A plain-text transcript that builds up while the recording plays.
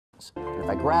neutrons. And if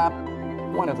I grab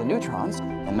one of the neutrons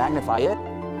and magnify it,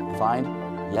 I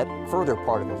find yet further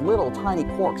particles, little tiny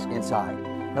quarks inside.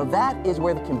 Now that is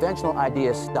where the conventional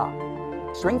ideas stop.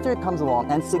 String theory comes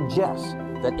along and suggests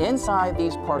that inside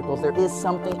these particles there is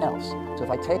something else. So if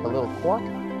I take a little quark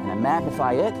and I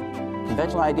magnify it,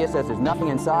 conventional idea says there's nothing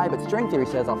inside, but string theory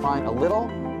says I'll find a little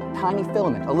tiny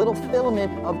filament, a little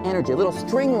filament of energy, a little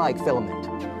string-like filament.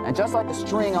 And just like a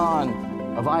string on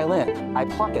a violin, I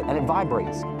pluck it and it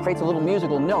vibrates, creates a little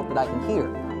musical note that I can hear.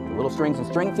 The little strings in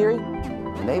string theory,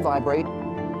 when they vibrate,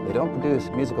 they don't produce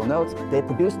musical notes, they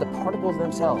produce the particles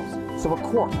themselves. So a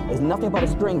quark is nothing but a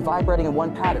string vibrating in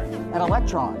one pattern. An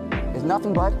electron is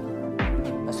nothing but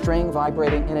a string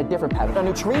vibrating in a different pattern. A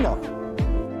neutrino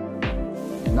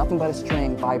is nothing but a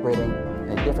string vibrating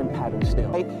in a different pattern still.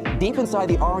 Right? Deep inside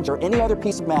the orange or any other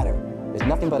piece of matter is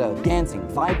nothing but a dancing,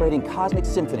 vibrating cosmic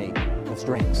symphony of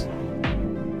strings.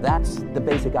 That's the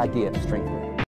basic idea of string theory.